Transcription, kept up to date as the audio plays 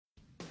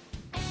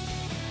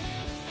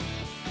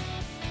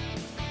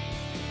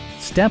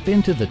Step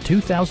into the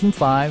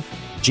 2005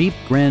 Jeep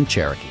Grand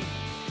Cherokee.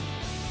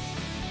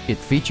 It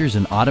features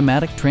an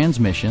automatic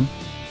transmission,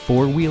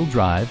 four-wheel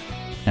drive,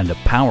 and a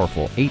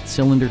powerful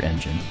 8-cylinder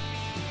engine.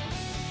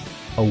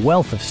 A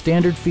wealth of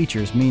standard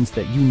features means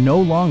that you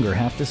no longer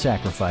have to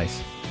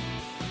sacrifice,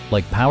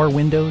 like power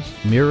windows,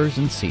 mirrors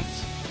and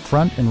seats,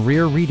 front and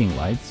rear reading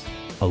lights,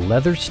 a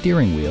leather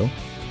steering wheel,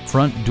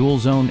 front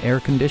dual-zone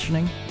air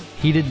conditioning,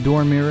 heated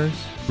door mirrors,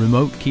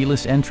 remote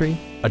keyless entry,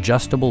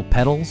 adjustable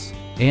pedals,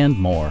 and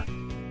more.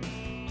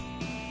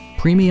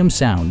 Premium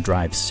sound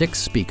drives 6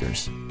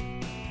 speakers,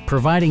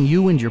 providing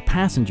you and your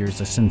passengers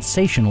a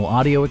sensational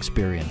audio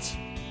experience.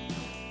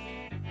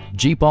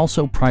 Jeep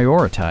also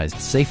prioritized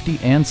safety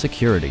and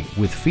security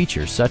with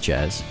features such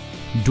as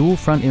dual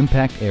front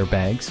impact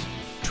airbags,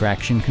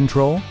 traction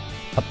control,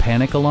 a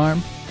panic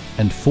alarm,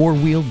 and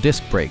 4-wheel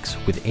disc brakes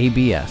with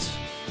ABS.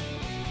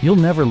 You'll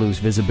never lose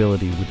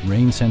visibility with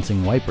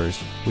rain-sensing wipers,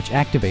 which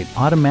activate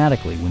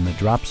automatically when the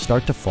drops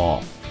start to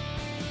fall.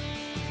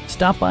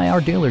 Stop by our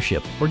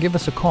dealership or give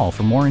us a call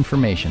for more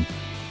information.